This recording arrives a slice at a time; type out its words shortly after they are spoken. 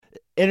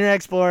Internet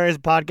Explorer is a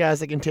podcast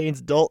that contains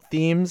adult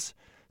themes,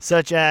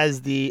 such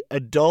as the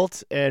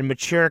adult and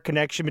mature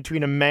connection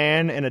between a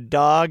man and a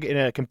dog in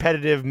a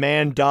competitive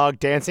man-dog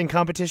dancing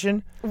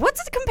competition.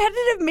 What's a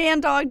competitive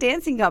man-dog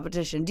dancing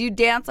competition? Do you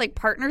dance like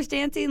partners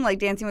dancing, like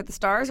Dancing with the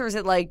Stars, or is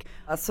it like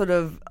a sort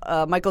of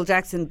Michael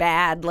Jackson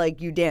Bad,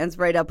 like you dance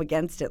right up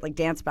against it, like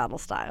dance battle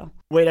style?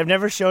 Wait, I've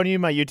never shown you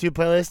my YouTube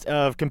playlist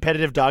of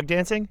competitive dog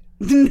dancing?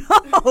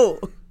 No!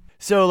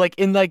 So, like,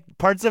 in, like,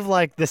 parts of,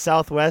 like, the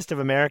southwest of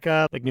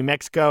America, like New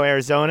Mexico,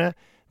 Arizona,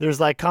 there's,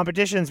 like,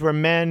 competitions where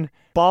men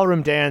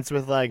ballroom dance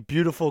with, like,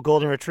 beautiful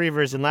golden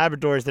retrievers and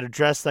Labradors that are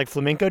dressed like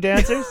flamenco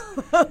dancers.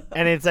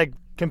 And it's, like,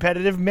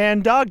 competitive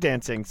man-dog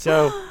dancing.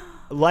 So,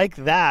 like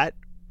that,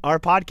 our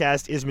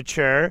podcast is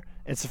mature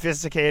and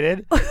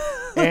sophisticated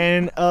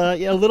and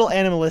a little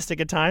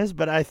animalistic at times,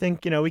 but I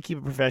think, we keep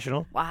it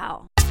professional.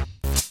 Wow.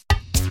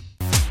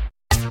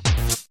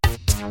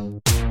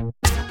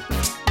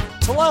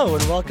 Hello,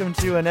 and welcome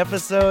to an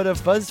episode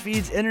of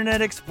BuzzFeed's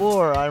Internet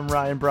Explorer. I'm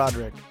Ryan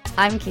Broderick.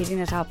 I'm Katie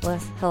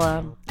Natopoulos.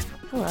 Hello.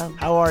 Hello.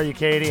 How are you,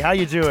 Katie? How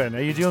you doing?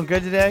 Are you doing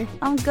good today?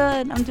 I'm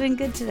good. I'm doing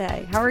good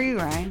today. How are you,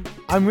 Ryan?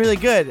 I'm really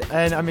good,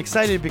 and I'm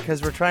excited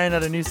because we're trying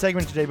out a new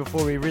segment today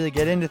before we really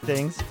get into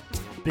things,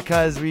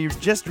 because we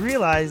just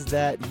realized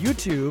that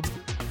YouTube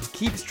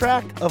keeps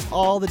track of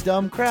all the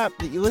dumb crap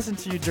that you listen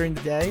to during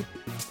the day.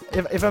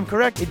 If I'm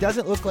correct, it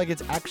doesn't look like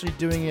it's actually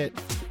doing it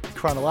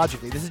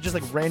chronologically. This is just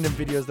like random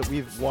videos that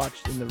we've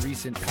watched in the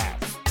recent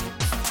past.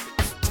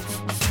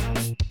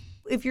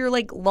 If you're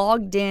like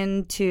logged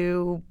in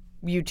to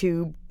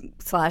YouTube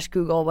 /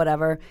 Google,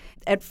 whatever,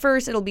 at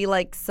first it'll be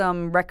like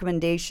some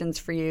recommendations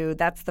for you.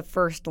 That's the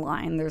first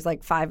line. There's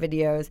like 5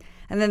 videos.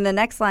 And then the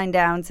next line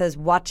down says,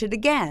 watch it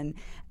again.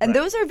 And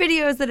Those are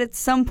videos that at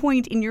some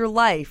point in your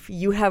life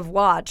you have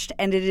watched,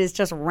 and it is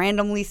just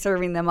randomly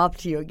serving them up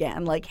to you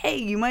again. Like, hey,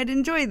 you might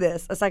enjoy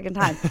this a second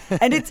time.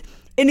 And it's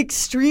an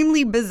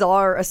extremely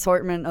bizarre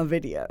assortment of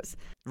videos.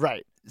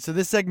 Right. So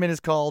this segment is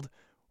called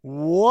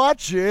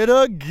Watch It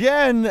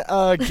Again.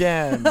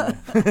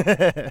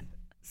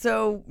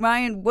 So,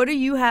 Ryan, what do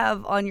you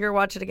have on your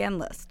Watch It Again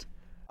list?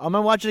 On my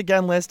Watch It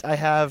Again list, I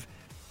have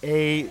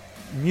a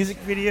music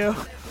video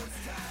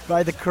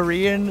by the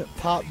Korean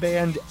pop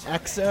band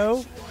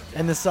EXO,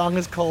 and the song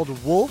is called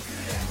Wolf.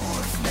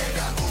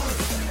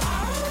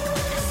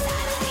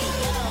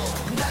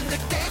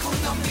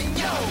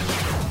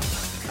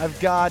 I've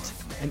got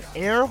an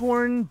air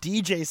horn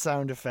DJ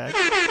sound effect,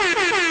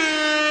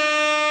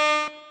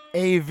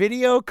 a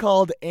video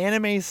called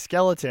Anime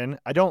Skeleton.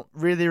 I don't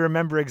really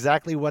remember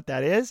exactly what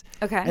that is.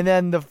 Okay. And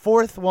then the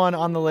fourth one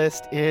on the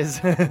list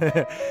is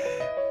It's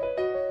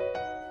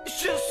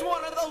just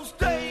one of those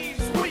days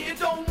where you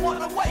don't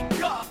want to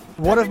wake up.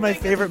 one of my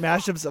favorite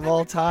mashups of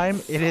all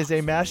time. It is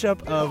a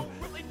mashup of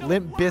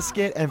Limp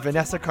Bizkit and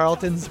Vanessa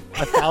Carlton's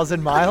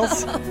 1,000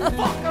 Miles.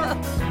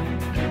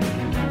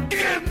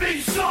 Give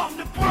me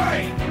something to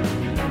break.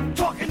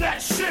 Talking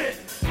that shit.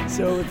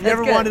 So if you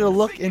ever good. wanted to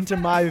look into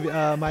my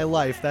my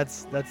life,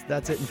 that's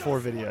it in 4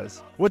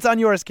 videos. What's on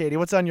yours, Katie?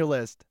 What's on your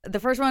list? The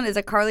first one is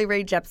a Carly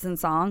Rae Jepsen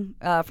song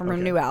from her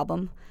Okay. new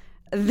album.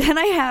 Then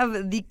I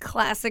have the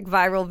classic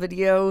viral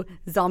video,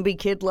 Zombie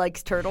Kid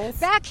Likes Turtles.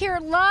 Back here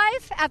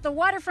live at the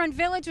Waterfront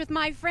Village with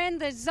my friend,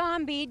 the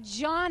zombie,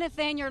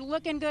 Jonathan. You're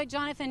looking good.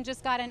 Jonathan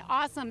just got an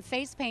awesome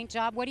face paint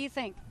job. What do you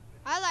think?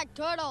 I like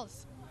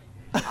turtles.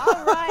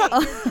 All right.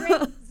 You're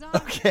great, zombie.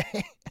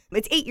 Okay.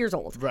 It's 8 years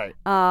old. Right.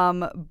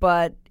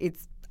 But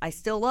I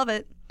still love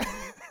it.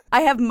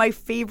 I have my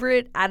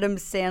favorite Adam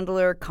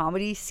Sandler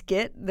comedy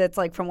skit that's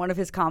like from one of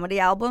his comedy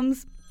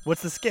albums.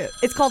 What's the skit?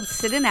 It's called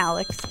Sid and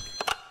Alex.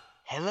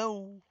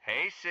 Hello.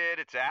 Hey, Sid,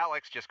 it's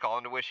Alex. Just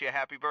calling to wish you a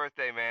happy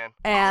birthday, man.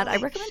 And I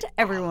recommend to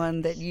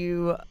everyone that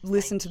you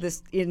listen to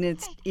this in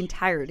its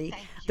entirety.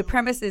 The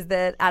premise is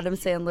that Adam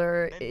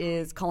Sandler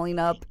is calling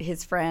up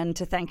his friend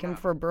to thank him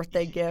for a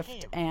birthday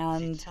gift,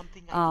 and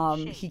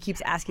he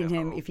keeps asking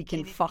him if he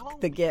can fuck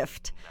the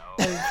gift.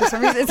 And for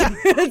some reason,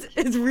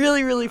 it's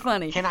really, really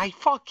funny. Can I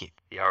fuck it?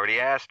 You already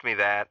asked me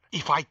that.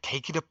 If I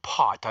take it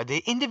apart, are there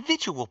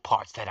individual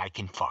parts that I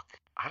can fuck?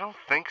 I don't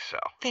think so.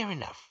 Fair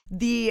enough.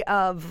 The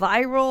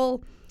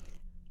viral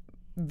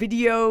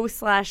video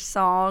 /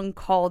 song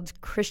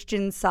called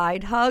Christian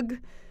Side Hug.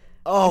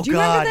 Oh, Do you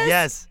remember God, this?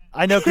 yes.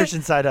 I know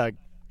Christian Side Hug.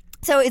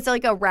 So it's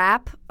like a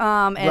rap,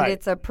 and Right.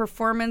 it's a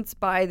performance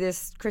by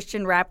this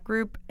Christian rap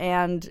group.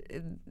 And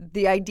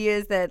the idea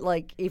is that,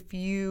 like, if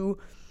you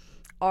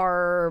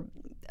are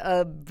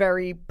a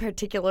very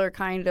particular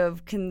kind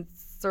of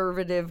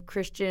conservative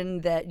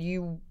Christian, that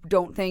you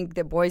don't think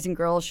that boys and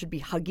girls should be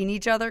hugging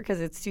each other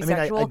because it's too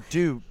sexual. I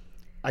do.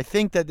 I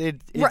think that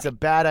it's Right. a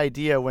bad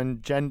idea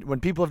when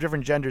people of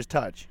different genders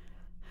touch.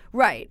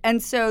 Right.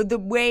 And so the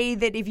way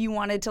that if you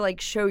wanted to, like,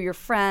 show your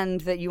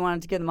friend that you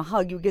wanted to give them a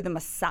hug, you would give them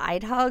a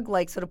side hug,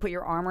 like sort of put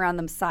your arm around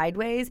them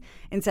sideways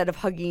instead of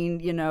hugging,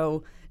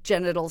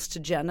 genitals to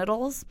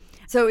genitals.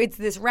 So it's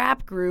this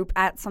rap group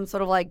at some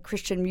sort of like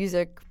Christian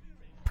music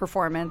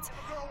performance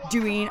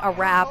doing a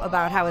rap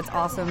about how it's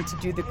awesome to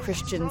do the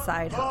Christian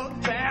side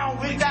hug. Down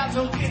without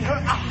looking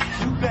her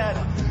eyes. You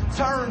better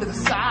turn to the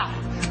side,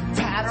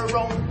 pat her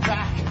on the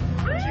back.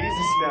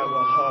 Jesus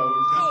never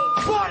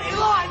hugged. Funny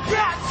like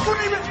that,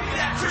 screaming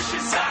that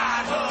Christian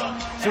side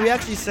hug. So we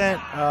actually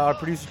sent our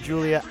producer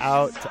Julia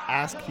out to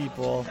ask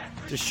people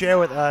to share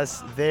with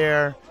us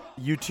their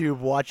YouTube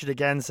Watch It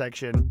Again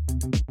section.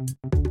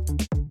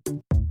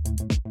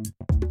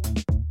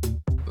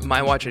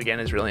 My Watch It Again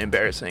is really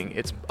embarrassing.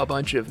 It's a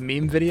bunch of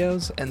meme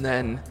videos and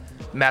then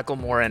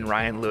Macklemore and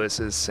Ryan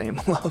Lewis's Same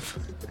Love.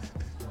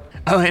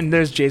 Oh, and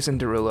there's Jason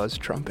Derulo's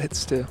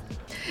trumpets too.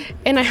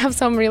 And I have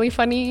some really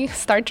funny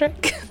Star Trek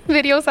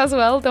videos as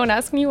well. Don't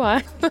ask me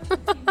why.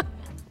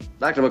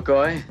 Dr.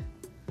 McCoy,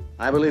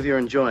 I believe you're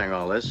enjoying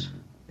all this.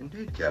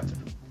 Indeed,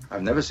 Captain.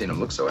 I've never seen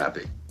him look so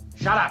happy.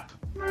 Shut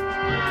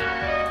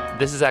up.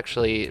 This is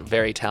actually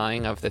very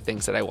telling of the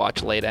things that I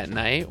watch late at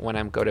night. When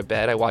I go to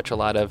bed, I watch a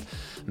lot of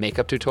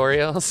makeup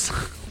tutorials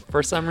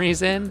for some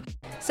reason.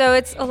 So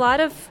it's a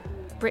lot of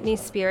Britney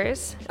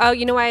Spears. Oh,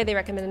 you know why they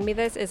recommended me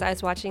this? Is I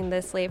was watching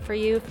The Slave for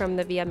You from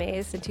the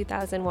VMAs in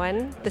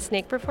 2001, the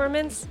Snake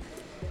performance,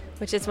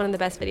 which is one of the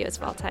best videos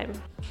of all time.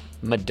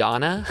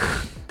 Madonna,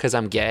 because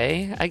I'm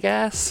gay, I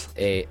guess.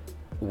 A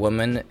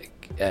woman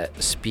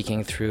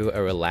speaking through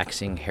a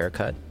relaxing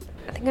haircut.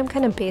 I think I'm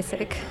kind of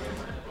basic.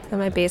 Am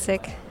I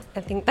basic?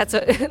 I think that's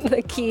what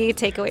the key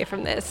takeaway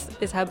from this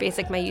is how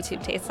basic my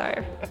YouTube tastes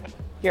are.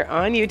 You're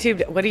on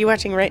YouTube. What are you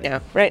watching right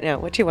now? Right now,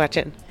 what you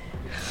watching?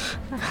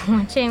 I'm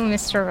watching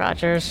Mr.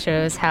 Rogers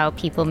shows how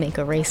people make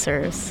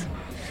erasers.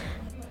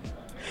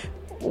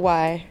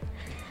 Why?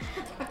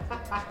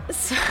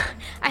 So,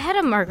 I had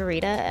a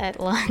margarita at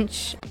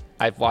lunch.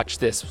 I've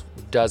watched this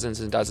dozens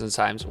and dozens of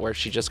times where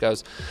she just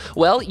goes,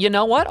 well, you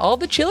know what? All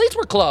the Chili's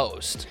were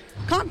closed.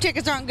 Comp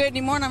tickets aren't good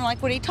anymore. And I'm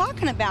like, what are you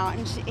talking about?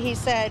 And he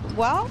said,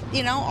 well,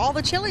 you know, all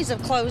the Chili's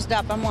have closed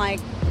up. I'm like,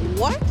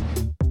 what?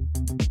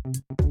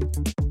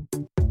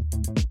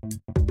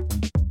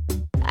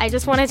 I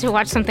just wanted to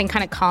watch something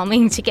kind of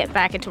calming to get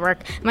back into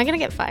work. Am I going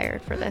to get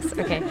fired for this?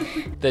 Okay.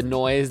 The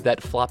noise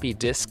that floppy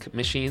disk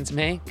machines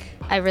make.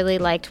 I really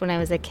liked when I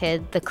was a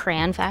kid the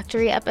Crayon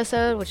Factory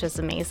episode, which was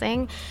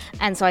amazing.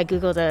 And so I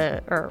Googled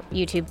or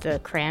YouTubed the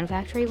Crayon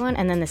Factory one,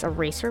 and then this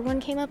eraser one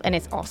came up, and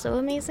it's also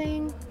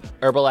amazing.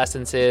 Herbal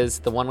Essences,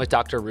 the one with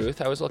Dr. Ruth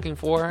I was looking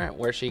for,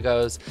 where she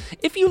goes,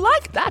 if you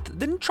like that,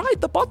 then try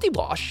the body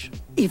wash.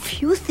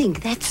 If you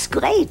think that's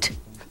great,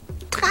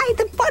 try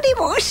the body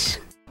wash.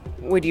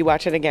 Would you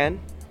watch it again?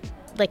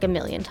 Like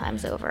 1,000,000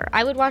 times over.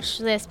 I would watch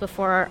this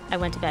before I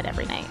went to bed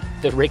every night.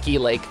 The Ricky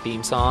Lake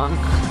theme song.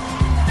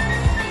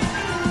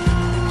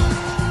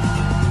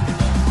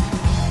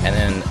 And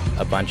then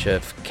a bunch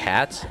of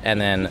cats,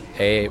 and then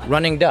a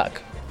running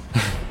duck.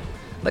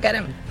 Look at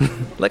him.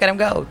 Look at him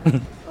go.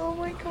 Oh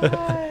my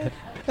God.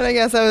 And I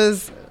guess I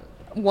was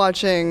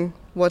watching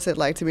What's It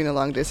Like to Be in a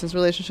Long Distance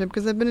Relationship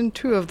because I've been in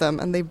 2 of them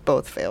and they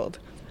both failed.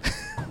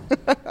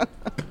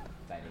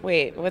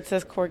 Wait, what's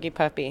this corgi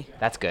puppy?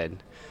 That's good.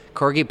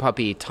 Corgi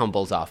puppy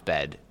tumbles off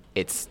bed.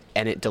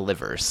 And it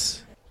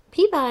delivers.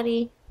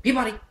 Peabody.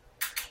 Peabody.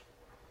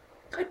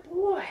 Good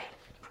boy.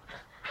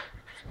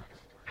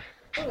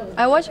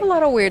 I watch a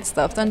lot of weird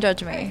stuff, don't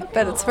judge me,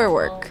 but it's for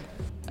work.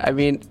 I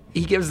mean,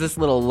 he gives this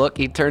little look.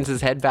 He turns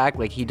his head back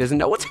like he doesn't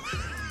know what's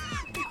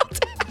about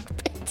to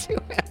happen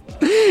to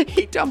him.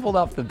 He tumbled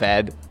off the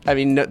bed. I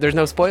mean, there's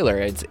no spoiler.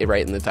 It's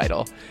right in the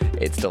title.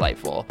 It's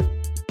delightful.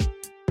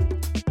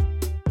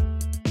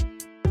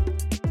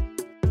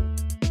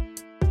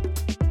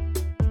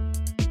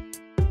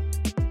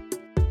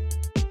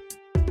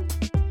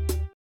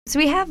 So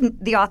we have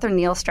the author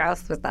Neil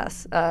Strauss with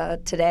us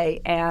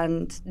today,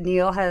 and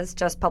Neil has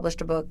just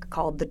published a book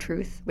called The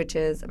Truth, which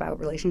is about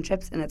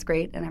relationships, and it's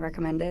great, and I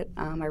recommend it.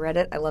 I read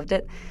it. I loved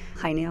it.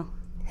 Hi, Neil.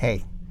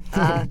 Hey.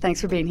 Thanks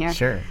for being here.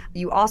 Sure.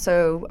 You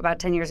also, about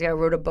 10 years ago,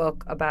 wrote a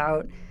book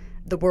about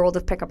the world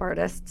of pickup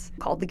artists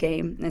called The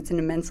Game, and it's an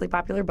immensely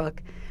popular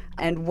book.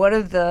 And one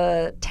of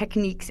the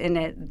techniques in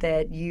it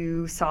that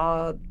you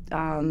saw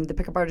the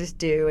pickup artists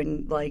do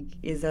and like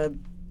is a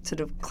sort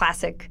of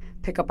classic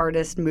pickup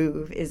artist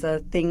move is a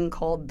thing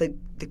called the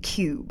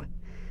cube.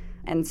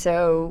 And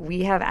so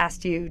we have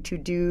asked you to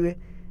do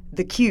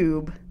the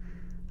cube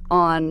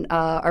on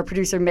our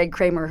producer Meg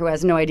Kramer, who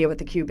has no idea what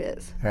the cube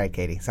is. All right,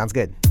 Katie. Sounds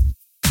good.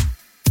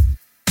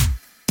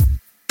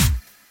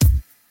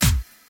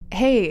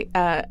 Hey,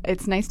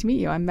 it's nice to meet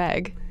you. I'm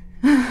Meg.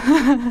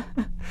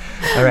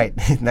 All right.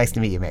 Nice to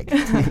meet you, Meg.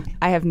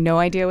 I have no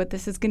idea what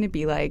this is going to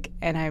be like,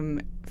 and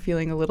I'm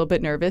feeling a little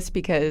bit nervous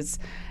because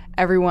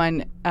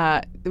everyone,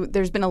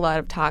 there's been a lot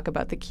of talk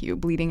about the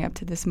cube leading up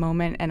to this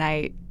moment, and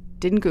I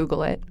didn't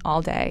Google it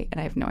all day, and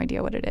I have no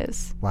idea what it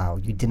is. Wow,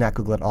 you did not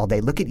Google it all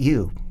day. Look at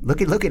you.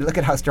 Look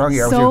at how strong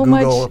you are with your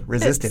Google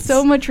resistance.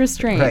 So much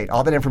restraint. Right,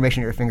 all that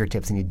information at your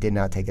fingertips, and you did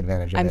not take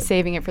advantage of it. I'm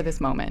saving it for this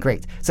moment.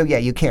 Great. So yeah,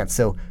 you can't.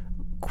 So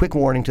quick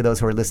warning to those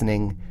who are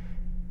listening,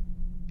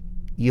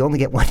 you only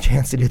get one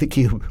chance to do the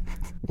cube.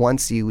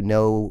 Once you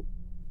know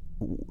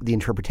the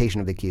interpretation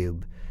of the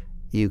cube,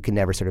 you can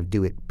never sort of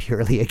do it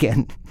purely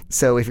again.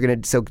 So if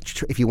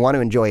you want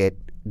to enjoy it,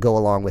 go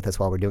along with us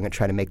while we're doing it.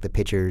 Try to make the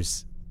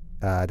pictures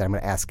that I'm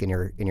going to ask in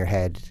your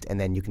head, and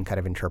then you can kind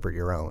of interpret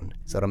your own.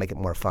 So it'll make it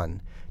more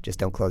fun. Just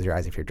don't close your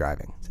eyes if you're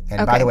driving.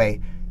 And by the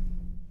way,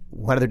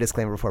 one other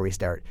disclaimer before we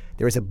start.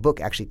 There is a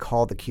book actually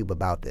called The Cube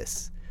about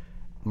this.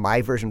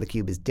 My version of The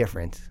Cube is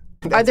different.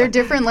 Are there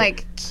different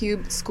like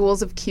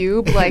schools of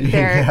cube? Like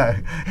they're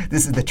Yeah,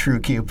 this is the true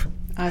cube.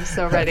 I'm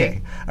so ready.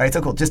 Okay. All right,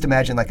 so cool. Just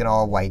imagine like an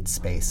all-white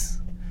space.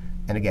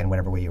 And again,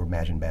 whatever way you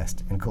imagine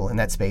best. And cool, in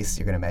that space,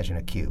 you're going to imagine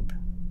a cube.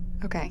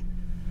 Okay.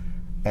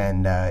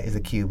 And is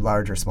the cube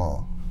large or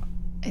small?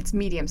 It's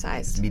medium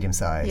sized. It's medium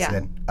sized. Yeah.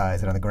 Then,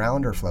 is it on the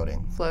ground or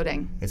floating?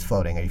 Floating. It's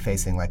floating. Are you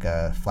facing like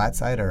a flat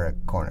side or a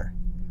corner?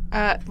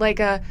 Like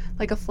a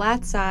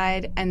flat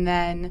side, and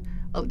then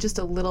just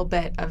a little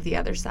bit of the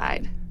other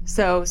side.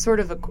 So sort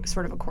of a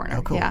corner.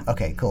 Oh, cool. Yeah.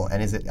 Okay, cool.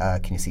 And is it?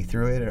 Can you see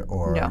through it,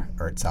 or No.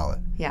 or it's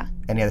solid? Yeah.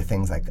 Any other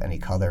things like any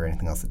color or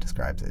anything else that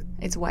describes it?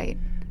 It's white.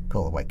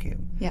 Cool, a white cube.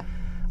 Yeah.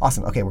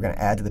 Awesome. Okay, we're going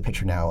to add to the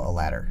picture now a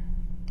ladder.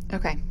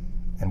 Okay.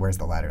 And where's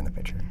the ladder in the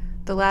picture?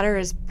 The ladder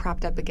is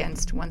propped up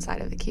against one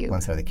side of the cube.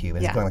 One side of the cube.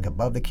 Is Yeah. it going like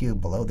above the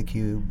cube, below the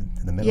cube,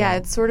 in the middle? Yeah,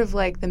 it's sort of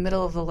like the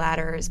middle of the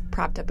ladder is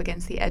propped up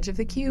against the edge of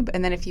the cube,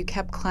 and then if you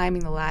kept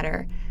climbing the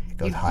ladder,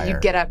 goes higher.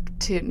 you'd get up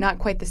to not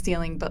quite the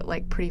ceiling, but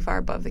like pretty far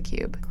above the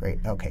cube. Great.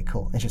 Okay,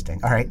 cool. Interesting.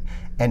 All right.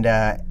 And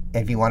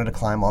if you wanted to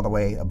climb all the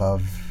way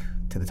above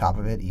to the top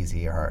of it,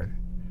 easy or hard?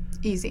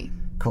 Easy.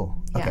 Cool.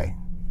 Yeah. Okay.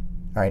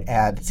 All right,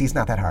 add. See, it's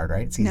not that hard,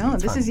 right? It's easy. No,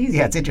 it's this fun. is easy.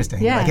 Yeah, it's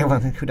interesting. Yeah. Like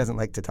everyone who doesn't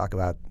like to talk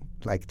about,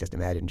 like, just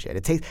imagine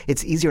shit.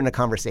 It's easier in a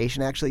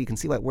conversation, actually. You can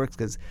see what works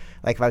because,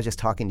 like, if I was just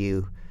talking to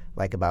you,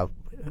 like, about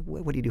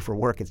what do you do for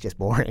work, it's just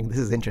boring. This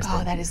is interesting.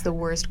 Oh, that is the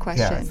worst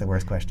question. Yeah, it's the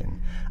worst question.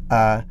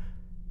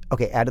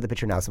 Okay, add to the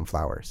picture now some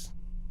flowers.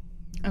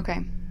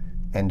 Okay.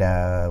 And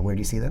where do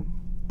you see them?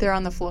 They're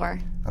on the floor,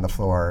 On the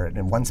floor,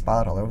 in one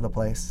spot, all over the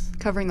place.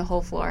 covering the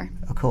whole floor.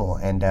 Oh, cool.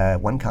 And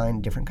one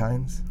kind, different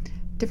kinds?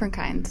 Different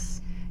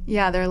kinds.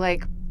 Yeah, they're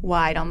like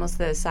wide, almost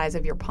the size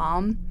of your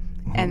palm.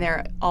 Mm-hmm. And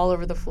they're all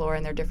over the floor,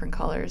 and they're different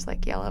colors,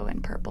 like yellow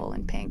and purple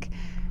and pink.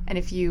 And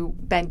if you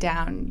bent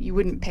down, you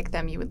wouldn't pick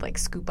them. You would like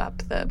scoop up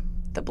the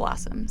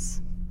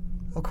blossoms.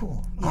 Oh,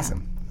 cool. Yeah.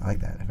 Awesome. I like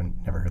that. I've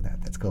never heard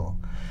that. That's cool.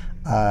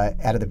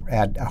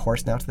 Add a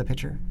horse now to the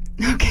picture.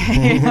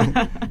 Okay.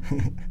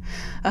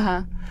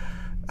 Uh-huh.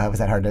 Was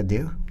that hard to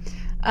do?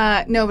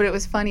 No, but it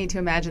was funny to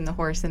imagine the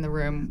horse in the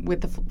room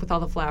with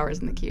all the flowers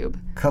in the cube.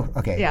 Cool.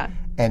 Okay. Yeah.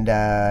 And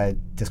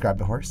describe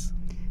the horse.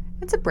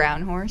 It's a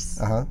brown horse.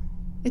 Uh-huh.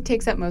 It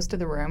takes up most of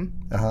the room.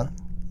 Uh-huh.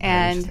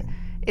 And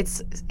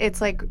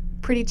it's like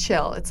pretty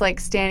chill. It's like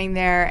standing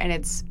there and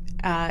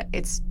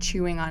it's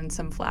chewing on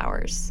some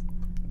flowers.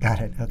 Got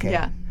it. Okay.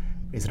 Yeah.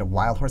 Is it a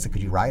wild horse?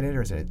 Could you ride it,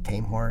 or is it a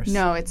tame horse?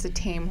 No, it's a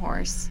tame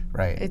horse.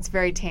 Right. It's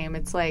very tame.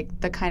 It's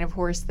like the kind of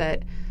horse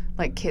that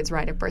like kids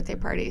ride at birthday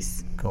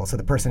parties. Cool. So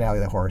the personality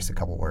of the horse, a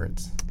couple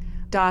words.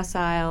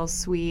 Docile,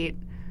 sweet,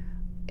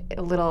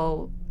 a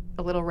little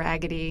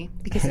raggedy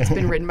because it's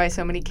been ridden by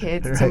so many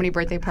kids at so many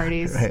birthday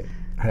parties.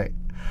 Right.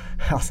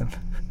 Awesome.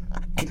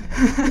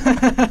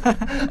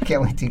 I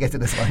can't wait to get to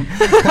this one.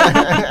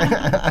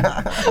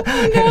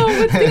 No,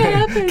 what's gonna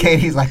happen?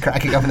 Katie's like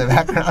cracking up in the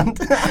background.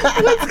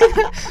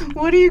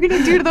 What are you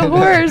gonna do to the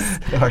horse?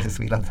 The horse is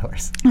sweet. Love the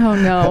horse. Oh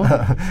no.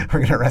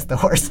 We're gonna arrest the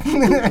horse.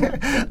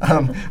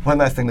 One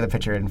last thing to the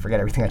picture and forget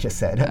everything I just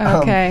said.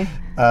 Okay.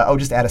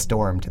 Just add a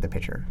storm to the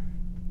picture.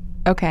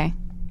 Okay.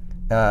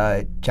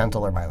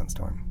 Gentle or violent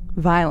storm?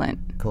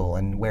 Violent. Cool.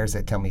 And where's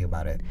it? Tell me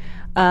about it.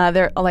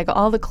 They're like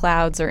all the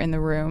clouds are in the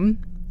room,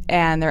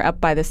 and they're up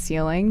by the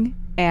ceiling,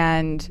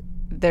 and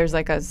there's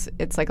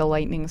it's like a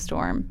lightning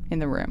storm in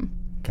the room.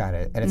 Got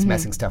it. And it's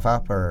messing stuff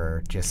up,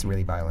 or just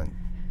really violent?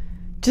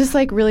 Just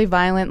like really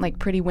violent, like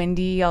pretty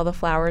windy. All the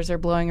flowers are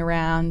blowing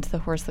around. The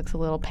horse looks a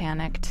little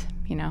panicked,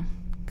 you know.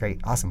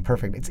 Great. Awesome.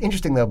 Perfect. It's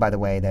interesting, though, by the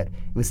way, that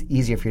it was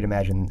easier for you to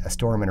imagine a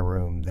storm in a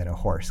room than a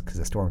horse, because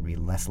a storm would be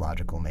less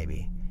logical,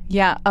 maybe.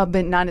 Yeah,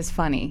 but not as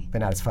funny. But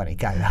not as funny.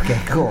 Got it. Okay,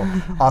 cool.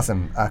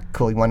 Awesome.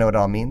 Cool. You want to know what it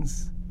all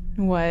means?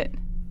 What?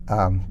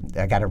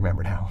 I got to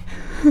remember now.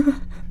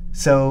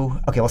 So,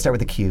 okay, we'll start with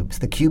the cubes.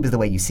 The cube is the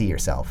way you see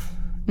yourself.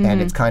 And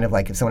it's kind of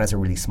like if someone has a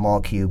really small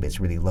cube, it's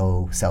really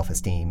low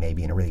self-esteem.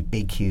 Maybe in a really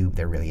big cube,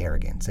 they're really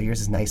arrogant. So yours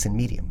is nice and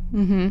medium.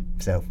 Mm-hmm.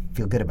 So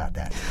feel good about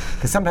that.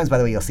 Because sometimes, by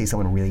the way, you'll see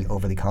someone really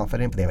overly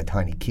confident, but they have a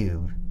tiny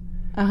cube,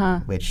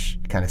 which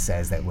kind of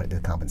says that the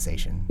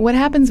compensation. What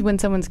happens when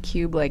someone's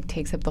cube like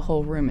takes up the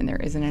whole room and there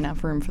isn't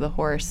enough room for the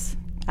horse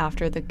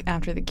after the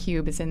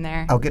cube is in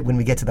there? Oh, good. When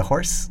we get to the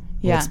horse,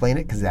 we'll Yeah. explain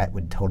it, because that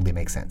would totally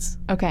make sense.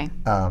 Okay.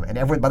 And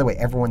everyone, by the way,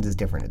 everyone's is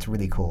different. It's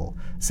really cool.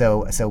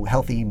 So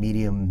healthy,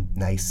 medium,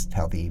 nice,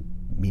 healthy,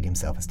 medium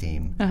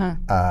self-esteem.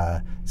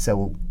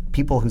 So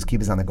people whose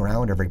cube is on the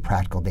ground are very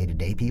practical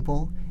day-to-day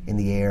people. In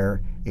the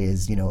air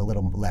is, a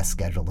little less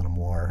scheduled, a little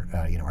more,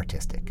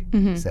 artistic.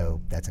 So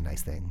that's a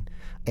nice thing.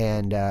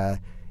 And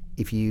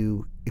if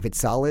it's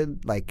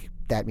solid, like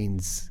that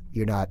means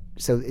you're not.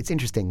 So it's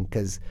interesting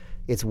because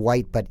it's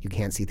white, but you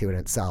can't see through it,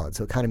 and it's solid.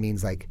 So it kind of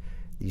means like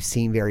you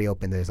seem very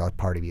open. There's a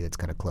part of you that's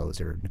kind of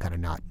closed or kind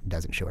of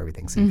doesn't show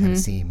everything. So you kind of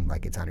seem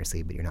like it's on your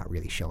sleeve, but you're not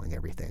really showing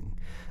everything.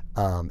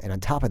 And on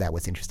top of that,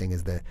 what's interesting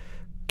is the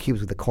cubes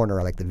with the corner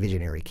are like the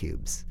visionary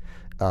cubes.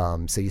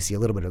 So you see a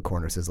little bit of the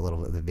corner, so there's a little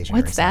bit of the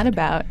visionary What's that side.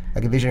 about?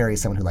 Like a visionary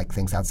is someone who like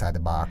thinks outside the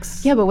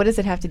box. Yeah, but what does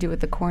it have to do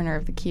with the corner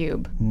of the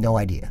cube? No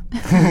idea.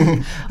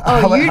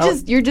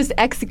 You're just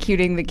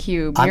executing the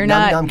cube. You're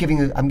not. I'm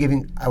giving.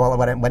 Well,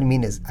 what I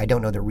mean is, I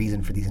don't know the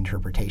reason for these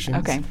interpretations.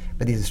 Okay.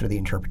 But these are sort of the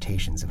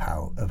interpretations of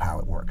how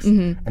it works.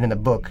 Mhm. And in the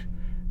book,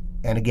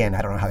 and again,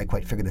 I don't know how they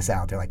quite figured this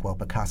out. They're like, well,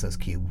 Picasso's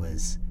cube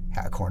was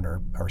a corner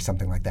or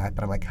something like that.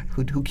 But I'm like,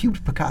 who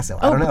cubed Picasso?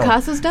 I don't know.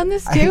 Picasso's done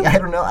this too? I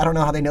don't know. I don't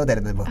know how they know that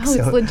in the book. Oh,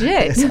 it's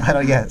legit.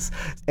 Yes.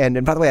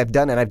 And by the way, I've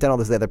done all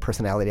those other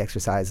personality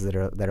exercises that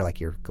are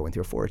like you're going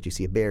through a forest, you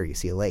see a bear, you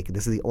see a lake.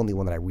 This is the only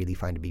one that I really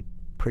find to be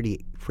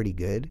pretty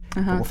good.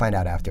 But we'll find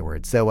out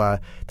afterwards. So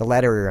the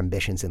ladder are your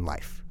ambitions in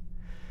life.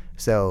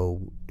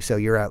 So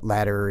your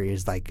ladder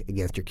is like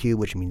against your cube,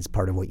 which means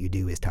part of what you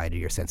do is tied to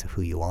your sense of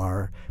who you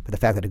are. But the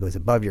fact that it goes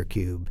above your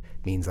cube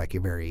means like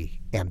you're very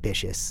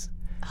ambitious.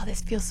 Oh,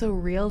 this feels so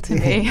real to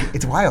me.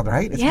 It's wild,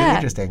 right? It's Yeah. really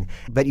interesting.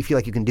 But you feel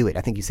like you can do it.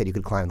 I think you said you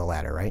could climb the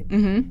ladder, right?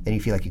 Mm-hmm. And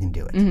you feel like you can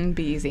do it. Mm-hmm.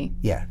 Be easy.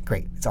 Yeah,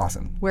 great. It's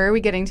awesome. Where are we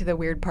getting to the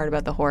weird part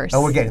about the horse?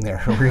 Oh, we're getting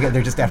there.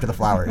 They're just after the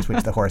flowers,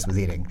 which the horse was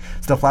eating.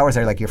 So the flowers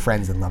are like your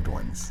friends and loved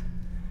ones.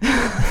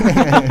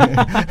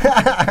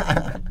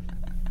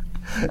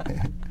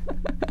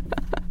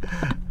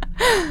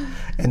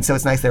 And so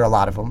it's nice there are a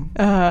lot of them.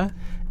 Uh-huh.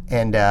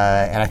 And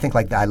I think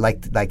I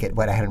liked it,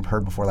 what I hadn't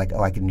heard before. Like,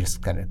 I can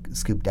just kind of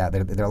scoop out.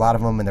 There are a lot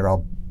of them, and they're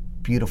all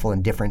beautiful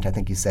and different. I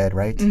think you said,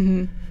 right?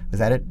 Mm-hmm. Was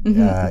that it?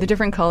 Mm-hmm. The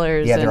different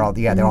colors. Yeah, they're all.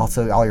 Yeah, they're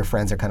also all your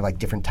friends are kind of like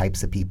different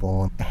types of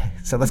people.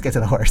 So let's get to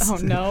the horse. Oh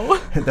no!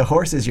 The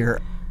horse is your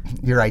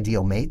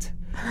ideal mate.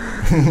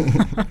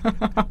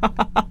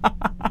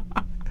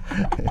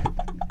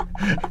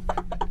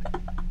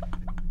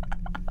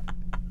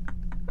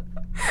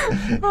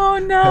 Oh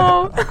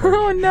no!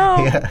 Oh no!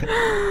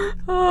 Yeah.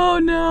 Oh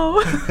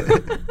no!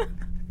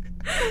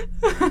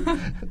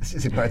 Let's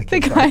just ignore the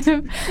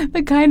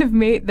the kind of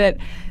mate that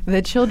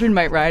the children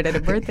might ride at a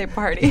birthday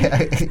party.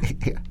 Yeah.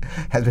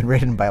 Has been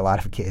ridden by a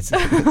lot of kids.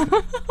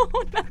 Oh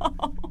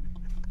no!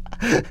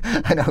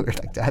 I know, we're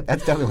like that.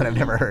 That's definitely what I've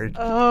never heard.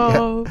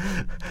 Oh.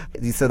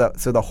 Yeah. So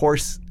the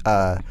horse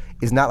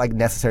is not like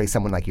necessarily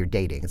someone like you're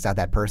dating. It's not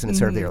that person. It's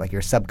sort of like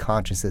your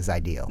subconscious's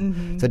ideal.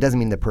 Mm-hmm. So it doesn't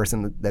mean the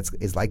person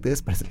is like this,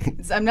 but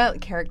I'm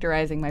not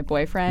characterizing my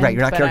boyfriend. Right,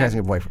 you're not but characterizing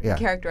I'm your boyfriend. Yeah.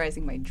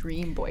 Characterizing my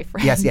dream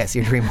boyfriend. Yes,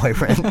 your dream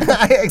boyfriend.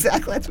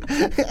 Exactly.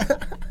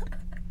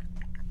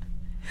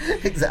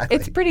 Exactly.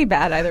 It's pretty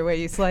bad either way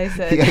you slice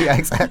it. Yeah,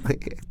 exactly.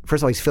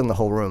 First of all, he's filling the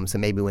whole room. So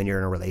maybe when you're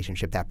in a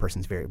relationship, that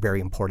person's very,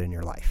 very important in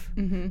your life.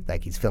 Mm-hmm.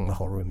 Like he's filling the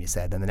whole room, you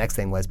said. Then the next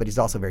thing was, but he's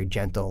also very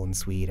gentle and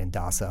sweet and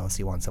docile. So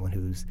you want someone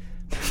who's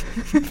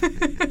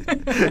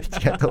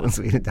gentle and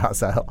sweet and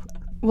docile.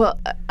 Well,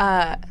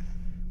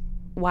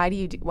 why do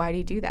you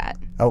do that?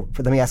 Oh,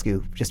 let me ask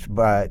you, just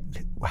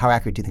how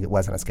accurate do you think it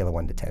was on a scale of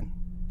 1 to 10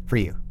 for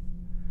you?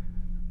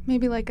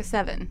 Maybe like a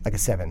 7. Like a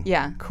 7?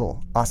 Yeah.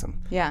 Cool.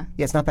 Awesome. Yeah.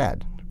 Yeah, it's not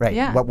bad. Right.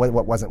 Yeah.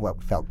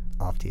 What felt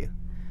off to you?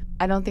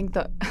 I don't think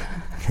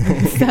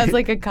it sounds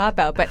like a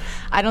cop-out, but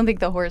I don't think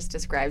the horse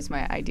describes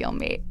my ideal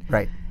mate.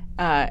 Right.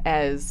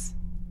 As,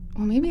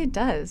 well, maybe it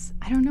does.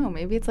 I don't know.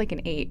 Maybe it's like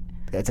an 8.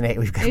 It's an 8.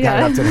 We've got it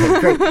up to an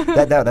 8. Great.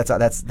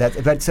 That's.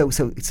 But so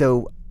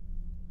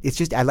it's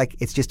just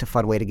it's just a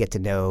fun way to get to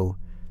know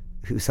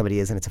who somebody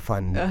is, and it's a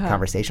fun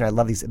conversation. I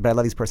love these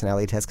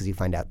personality tests because you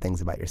find out things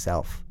about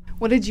yourself.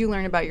 What did you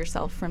learn about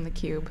yourself from the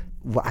cube?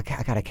 Well, I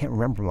can't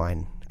remember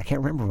mine.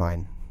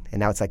 And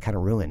now it's like kind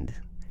of ruined.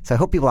 So I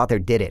hope people out there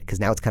did it because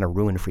now it's kind of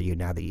ruined for you.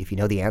 Now that if you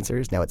know the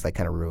answers, now it's like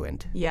kind of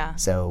ruined. Yeah.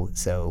 So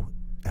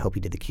I hope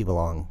you did the cube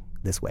along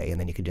this way,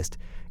 and then you could just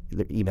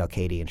email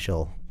Katie and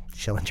she'll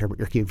interpret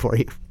your cube for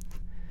you.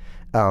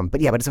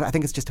 But I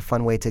think it's just a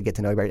fun way to get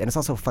to know everybody, and it's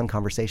also a fun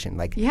conversation.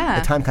 Like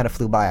the time kind of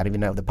flew by. I don't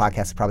even know if the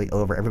podcast is probably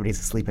over. Everybody's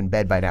asleep in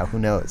bed by now. Who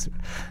knows?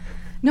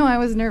 No, I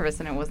was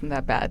nervous, and it wasn't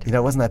that bad. It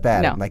wasn't that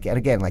bad. No. And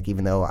again,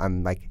 even though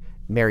I'm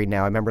married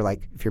now, I remember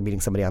if you're meeting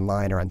somebody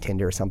online or on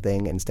Tinder or something,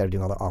 and instead of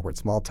doing all the awkward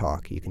small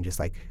talk, you can just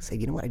say,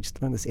 you know what, I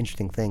just learned this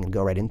interesting thing and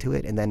go right into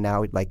it. And then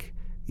now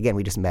again,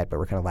 we just met, but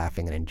we're kind of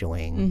laughing and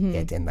enjoying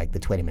it, and the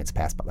 20 minutes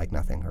passed by like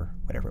nothing or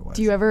whatever it was.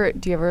 Do you ever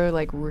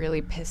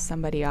really piss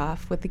somebody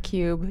off with the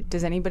cube?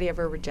 Does anybody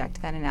ever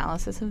reject that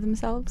analysis of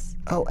themselves?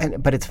 Oh,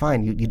 but it's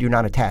fine. You're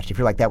not attached. If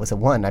you're like, that was a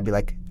 1, I'd be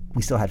like,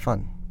 we still had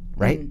fun,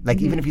 right?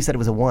 Even if you said it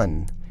was a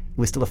 1, it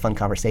was still a fun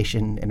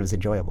conversation and it was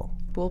enjoyable.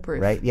 Foolproof.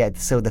 Right? Yeah.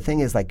 So the thing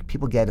is,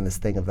 people get in this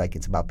thing of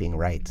it's about being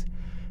right.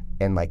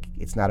 And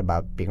it's not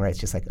about being right. It's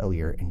just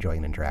you're enjoying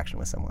an interaction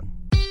with someone.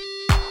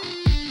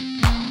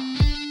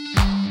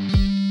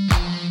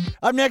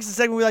 Up next, the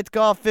segment we like to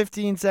call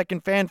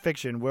 15-second fan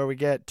fiction, where we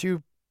get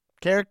 2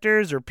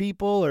 characters or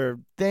people or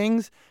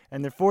things,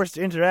 and they're forced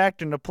to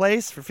interact in a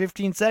place for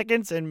 15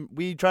 seconds, and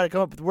we try to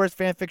come up with the worst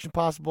fan fiction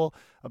possible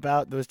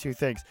about those 2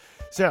 things.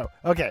 So,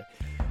 okay.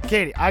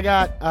 Katie, we're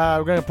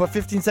going to put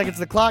 15 seconds to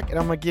the clock, and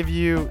I'm going to give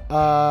you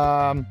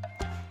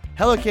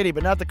Hello Kitty,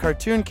 but not the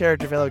cartoon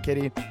character of Hello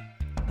Kitty,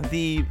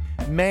 the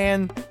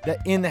man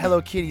that in the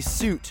Hello Kitty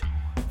suit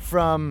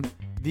from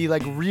the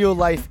like real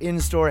life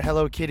in-store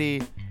Hello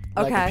Kitty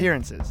like Okay.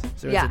 appearances.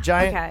 So Yeah, it's a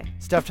giant okay.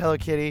 stuffed Hello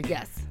Kitty.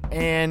 Yes.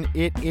 And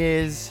it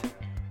is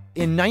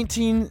in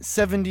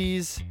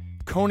 1970s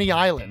Coney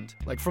Island,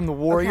 like from the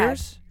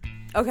Warriors.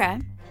 Okay.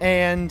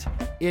 And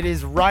it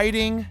is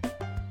riding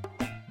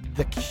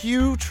the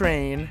Q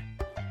train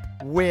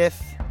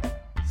with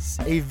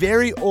a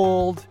very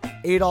old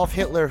Adolf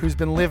Hitler who's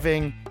been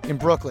living in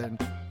Brooklyn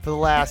for the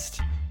last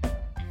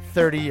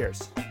 30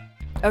 years.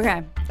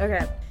 Okay.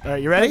 Okay. All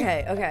right, you ready?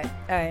 Okay. Okay.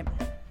 All right.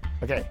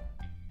 Okay,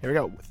 here we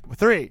go.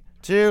 3,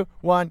 2,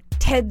 1.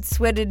 Ted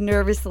sweated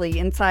nervously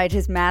inside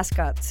his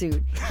mascot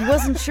suit. He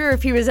wasn't sure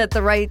if he was at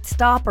the right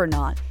stop or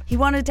not. He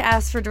wanted to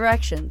ask for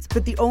directions,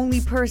 but the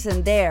only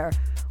person there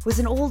was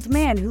an old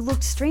man who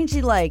looked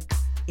strangely like,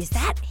 is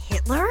that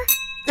Hitler?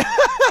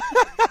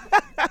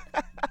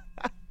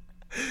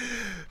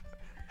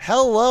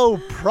 Hello,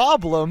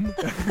 problem.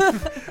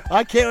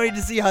 I can't wait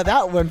to see how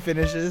that one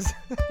finishes.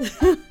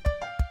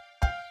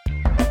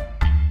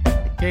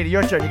 Katie,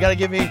 your turn. You gotta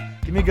give me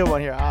a good one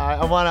here.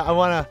 I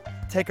wanna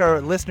take our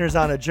listeners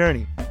on a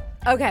journey.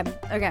 Okay.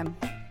 Okay.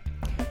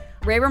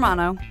 Ray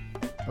Romano.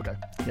 Okay.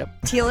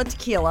 Yep. Tila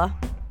Tequila.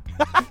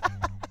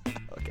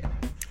 Okay.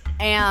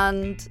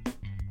 And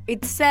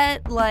it's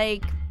set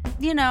like,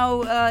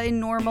 in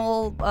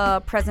normal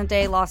present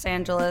day Los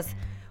Angeles,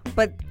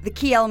 but the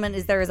key element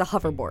is there is a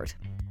hoverboard.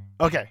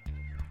 Okay.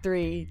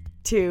 3,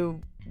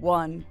 2,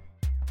 1.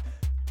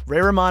 Ray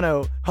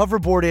Romano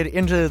hoverboarded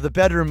into the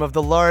bedroom of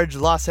the large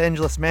Los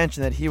Angeles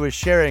mansion that he was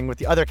sharing with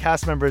the other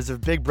cast members of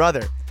Big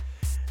Brother.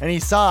 And he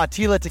saw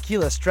Tila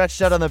Tequila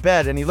stretched out on the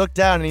bed, and he looked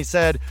down and he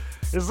said,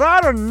 "Is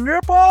that a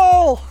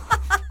nipple?"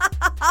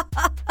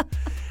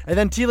 And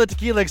then Tila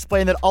Tequila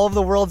explained that all of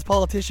the world's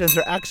politicians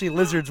are actually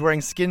lizards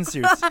wearing skin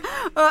suits.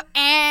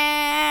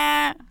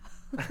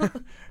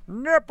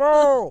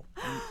 Nipple!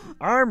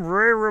 I'm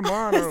Ray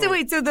Romano. So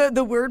wait, so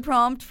the word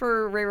prompt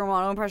for Ray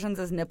Romano impressions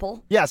is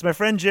nipple? Yes, my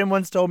friend Jim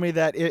once told me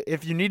that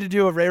if you need to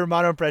do a Ray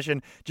Romano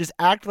impression, just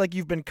act like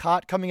you've been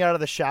caught coming out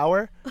of the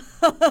shower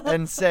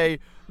and say,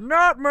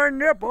 "Not my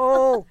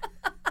nipple."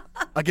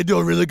 I can do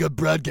a really good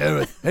Brad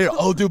Gareth. Hey,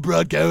 I'll do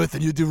Brad Gareth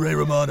and you do Ray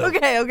Romano.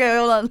 Okay,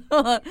 hold on.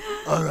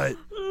 All right.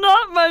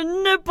 Not my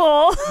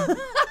nipple.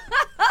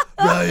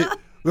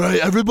 Right.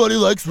 Everybody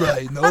likes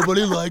Ray.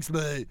 Nobody likes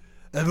me.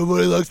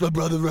 Everybody likes my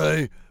brother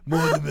Ray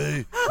more than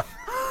me.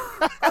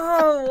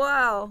 Oh,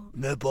 wow.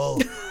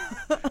 Nipple.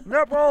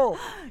 Nipple.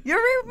 Your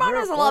Ray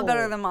Romano's a lot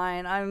better than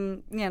mine.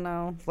 I'm, Thank you. You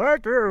know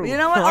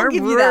what? I'll I'm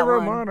give you Ray that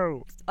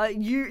Romano.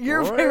 one.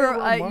 You're Ray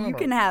Romano. you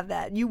can have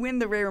that. You win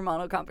the Ray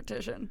Romano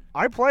competition.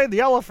 I played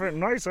the elephant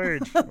in Ice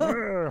Age.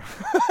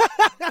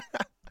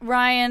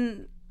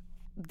 Ryan,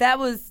 that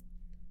was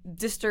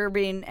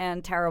disturbing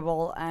and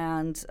terrible,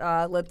 and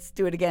let's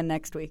do it again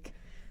next week.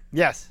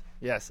 Yes,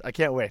 I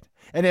can't wait.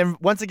 And then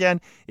once again,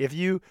 if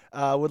you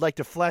would like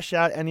to flesh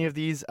out any of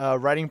these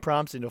writing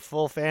prompts into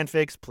full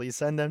fanfics, please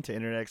send them to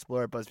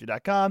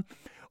internetexplorer@buzzfeed.com.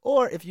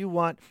 Or if you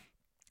want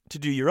to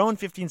do your own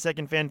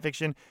 15-second fan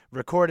fiction,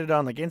 record it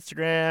on like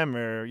Instagram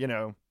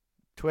or,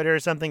 Twitter or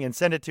something, and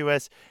send it to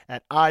us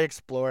at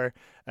iExplore,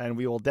 and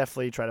we will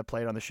definitely try to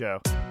play it on the show.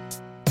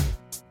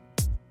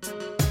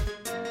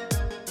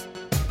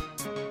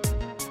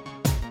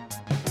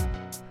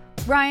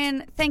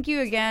 Ryan, thank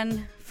you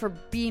again for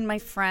being my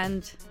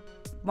friend,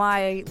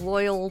 my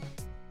loyal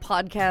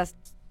podcast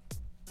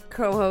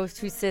co-host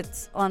who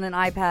sits on an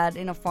iPad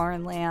in a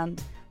foreign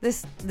land.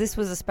 This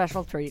was a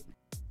special treat.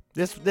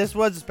 This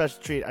was a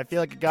special treat. I feel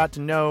like I got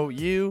to know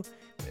you.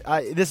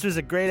 This was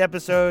a great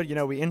episode.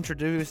 We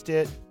introduced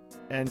it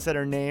and said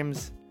our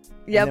names.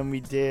 Yep. And then we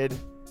did.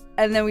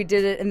 And then we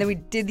did it, and then we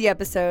did the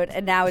episode,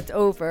 and now it's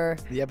over.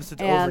 The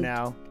episode's over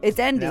now. It's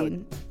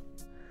ending.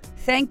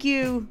 Thank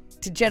you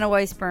to Jenna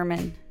Weiss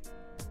Berman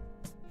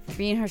for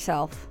being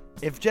herself.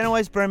 If Jenna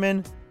Weiss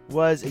Berman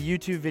was a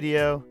YouTube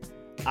video,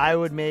 I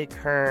would make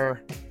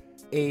her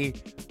a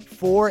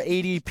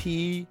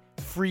 480p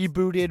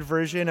freebooted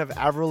version of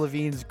Avril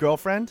Lavigne's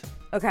Girlfriend.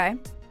 Okay.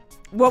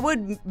 What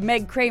would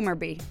Meg Kramer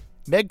be?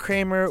 Meg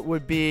Kramer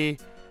would be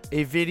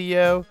a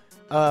video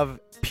of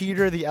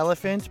Peter the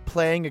Elephant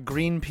playing a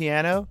green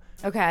piano.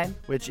 Okay.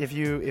 Which if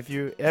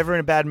you ever in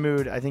a bad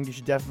mood, I think you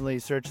should definitely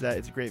search that.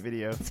 It's a great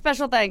video.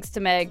 Special thanks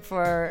to Meg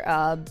for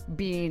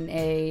being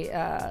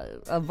a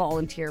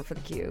volunteer for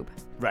the Cube.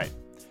 Right.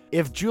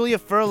 If Julia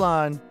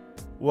Furlan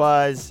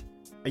was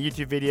a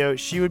YouTube video,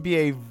 she would be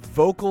a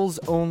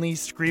vocals-only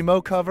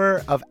Screamo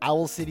cover of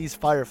Owl City's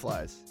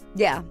Fireflies.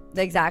 Yeah,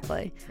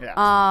 exactly.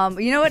 Yeah.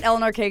 You know what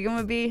Eleanor Kagan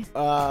would be?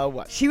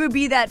 What? She would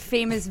be that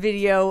famous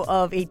video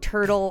of a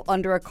turtle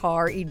under a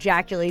car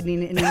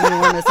ejaculating an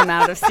enormous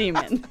amount of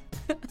semen.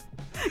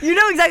 You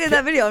know exactly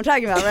that video I'm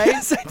talking about, right?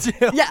 Yes, I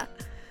do. Yeah.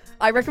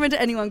 I recommend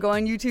to anyone go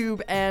on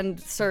YouTube and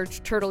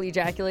search turtle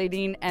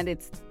ejaculating, and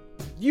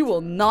you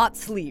will not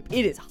sleep.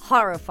 It is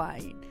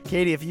horrifying.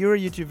 Katie, if you were a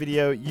YouTube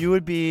video, you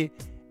would be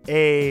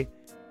a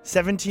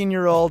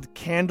 17-year-old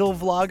candle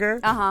vlogger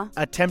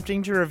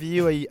attempting to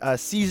review a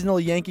seasonal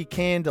Yankee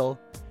candle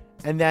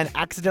and then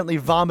accidentally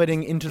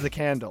vomiting into the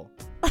candle.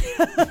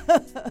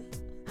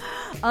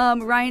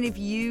 Ryan, if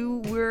you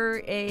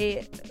were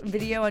a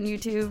video on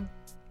YouTube,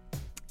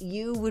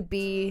 you would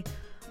be...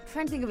 I'm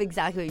trying to think of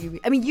exactly what you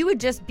would be. I mean, you would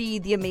just be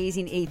the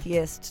amazing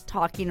atheist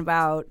talking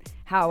about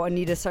how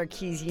Anita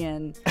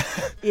Sarkeesian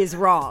is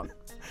wrong.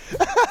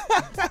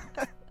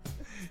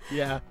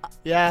 Yeah,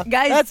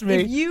 guys, that's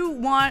me. If you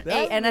want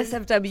a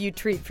NSFW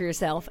treat for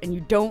yourself and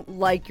you don't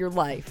like your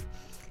life,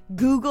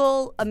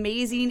 Google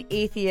amazing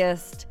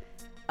atheist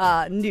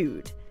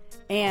nude,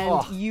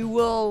 and you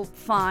will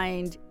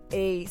find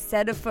a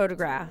set of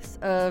photographs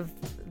of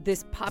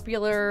this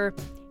popular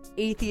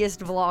atheist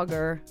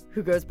vlogger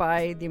who goes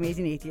by the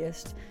Amazing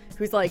Atheist,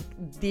 who's like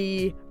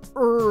the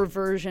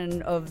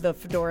version of the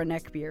fedora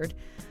neckbeard.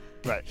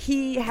 Right.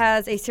 He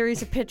has a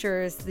series of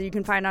pictures that you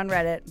can find on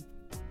Reddit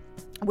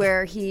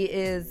where he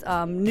is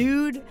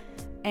nude,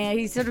 and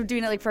he's sort of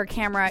doing it like for a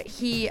camera.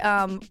 He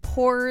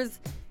pours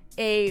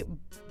a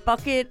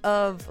bucket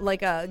of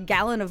like a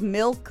gallon of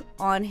milk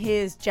on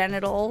his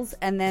genitals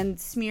and then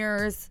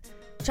smears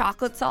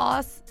chocolate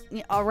sauce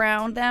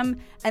around them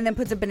and then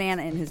puts a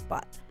banana in his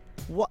butt.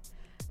 What?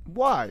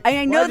 Why?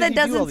 I know Why did that he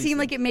do all doesn't these seem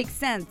like things? it makes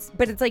sense,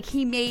 but it's like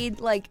he made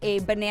like a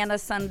banana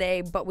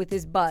sundae but with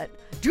his butt.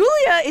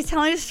 Julia is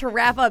telling us to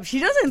wrap up. She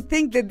doesn't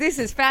think that this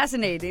is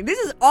fascinating. This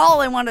is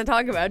all I want to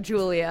talk about,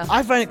 Julia.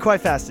 I find it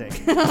quite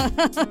fascinating.